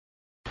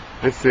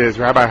This is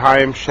Rabbi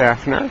Chaim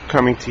Schaffner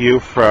coming to you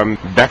from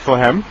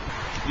Bethlehem.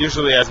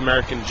 Usually as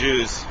American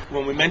Jews,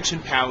 when we mention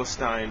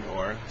Palestine,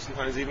 or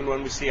sometimes even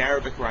when we see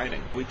Arabic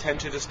writing, we tend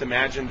to just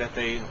imagine that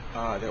they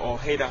all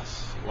hate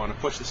us, want to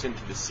push us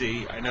into the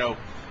sea. I know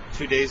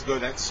 2 days ago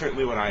that's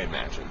certainly what I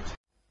imagined.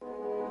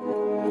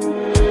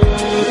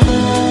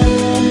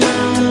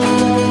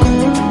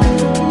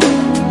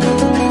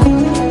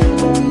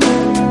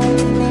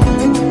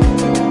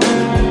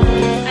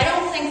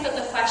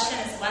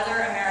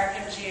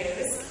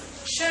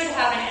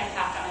 Have an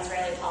impact on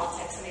Israeli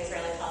politics and the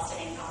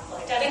Israeli-Palestinian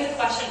conflict. I think the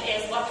question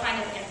is, what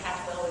kind of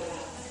impact will we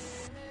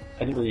have? I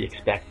didn't really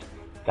expect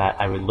that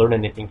I would learn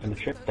anything from the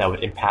trip that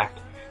would impact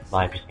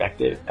my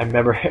perspective. I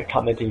remember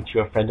commenting to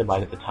a friend of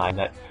mine at the time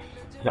that,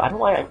 I don't know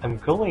why I'm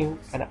going,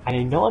 and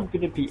I know I'm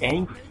going to be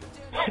angry.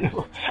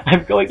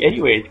 I'm going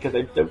anyways because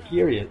I'm so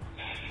curious.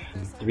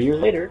 3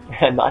 years later,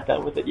 I'm not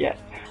done with it yet.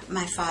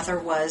 My father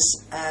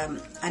was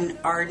an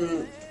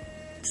ardent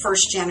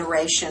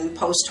first-generation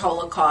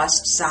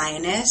post-Holocaust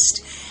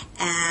Zionist,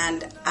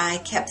 and I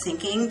kept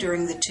thinking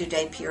during the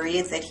 2-day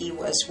period that he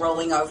was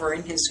rolling over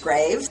in his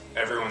grave.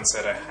 Everyone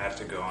said I had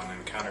to go on an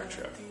encounter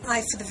trip.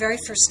 I, for the very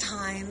first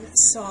time,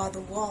 saw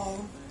the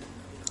wall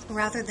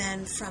rather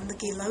than from the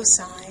Gilo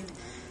side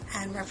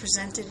and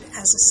represented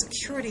as a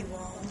security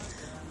wall.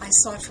 I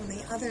saw it from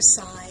the other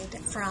side,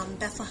 from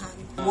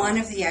Bethlehem. One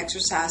of the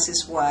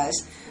exercises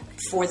was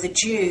for the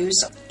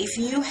Jews, if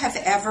you have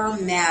ever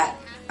met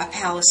a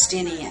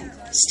Palestinian,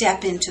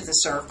 step into the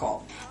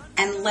circle.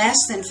 And less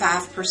than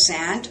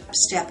 5%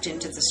 stepped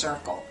into the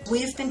circle.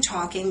 We've been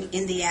talking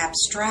in the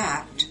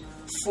abstract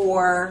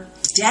for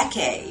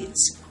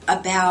decades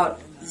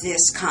about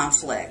this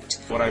conflict.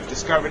 What I've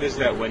discovered is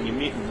that when you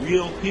meet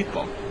real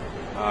people,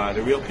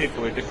 the real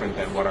people are different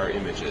than what our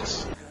image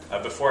is.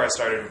 Before I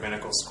started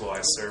rabbinical school,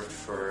 I served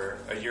for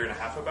a year and a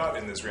half about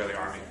in the Israeli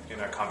army in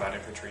a combat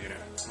infantry unit.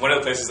 One of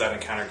the places that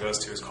Encounter goes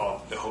to is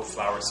called the Hope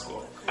Flower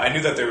School. I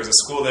knew that there was a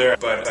school there,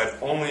 but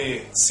I've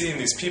only seen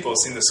these people,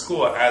 seen the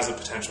school as a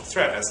potential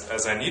threat,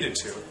 as I needed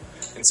to.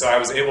 And so I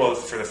was able,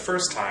 for the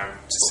first time,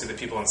 to see the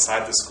people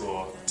inside the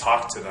school,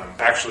 talk to them,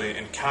 actually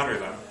encounter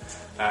them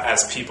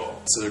as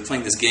people. So they're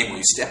playing this game where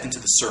you step into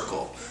the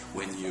circle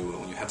when you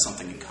have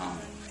something in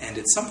common. And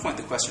at some point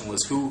the question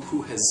was,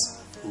 who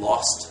has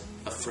lost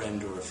a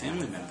friend or a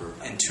family member?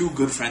 And 2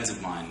 good friends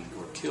of mine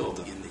were killed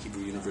in the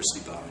Hebrew University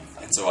bombing.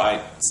 And so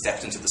I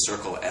stepped into the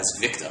circle as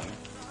victim,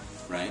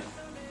 right?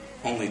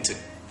 Only to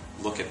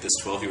look at this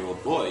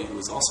 12-year-old boy who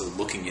was also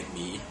looking at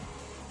me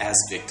as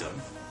victim.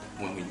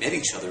 When we met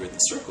each other in the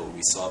circle,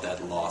 we saw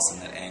that loss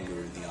and that anger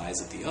in the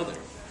eyes of the other.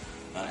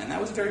 And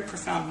that was a very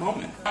profound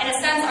moment. In a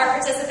sense, our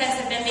participants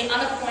have been the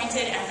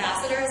unappointed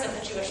ambassadors of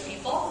the Jewish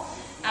people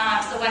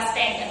to the West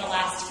Bank in the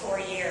last 4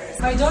 years.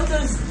 My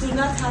daughters do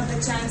not have the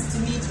chance to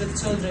meet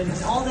with children,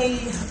 and all they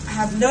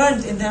have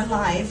learned in their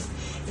life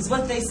is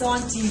what they saw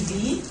on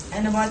TV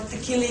and about the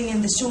killing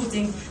and the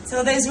shooting.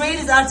 So the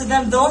Israelis are to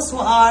them those who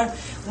are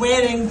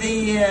wearing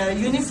the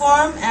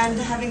uniform and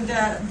having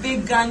the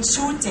big gun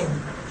shooting.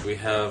 We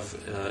have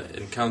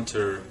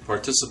encounter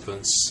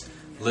participants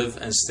live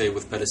and stay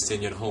with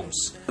Palestinian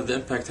homes. The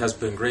impact has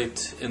been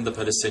great in the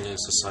Palestinian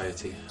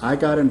society. I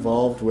got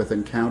involved with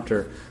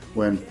Encounter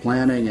when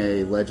planning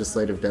a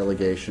legislative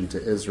delegation to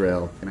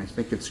Israel, and I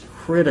think it's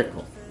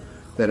critical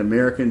that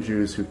American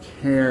Jews who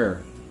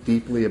care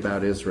deeply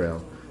about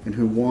Israel and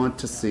who want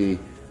to see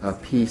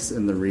peace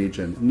in the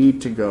region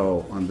need to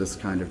go on this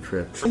kind of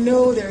trip. I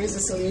know there is a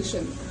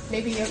solution.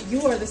 Maybe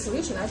you are the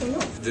solution, I don't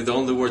know. The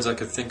only words I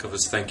could think of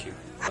is thank you.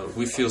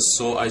 We feel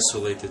so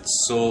isolated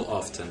so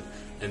often,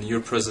 and your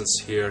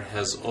presence here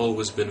has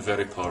always been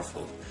very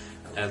powerful.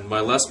 And my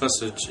last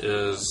message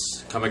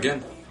is, come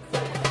again.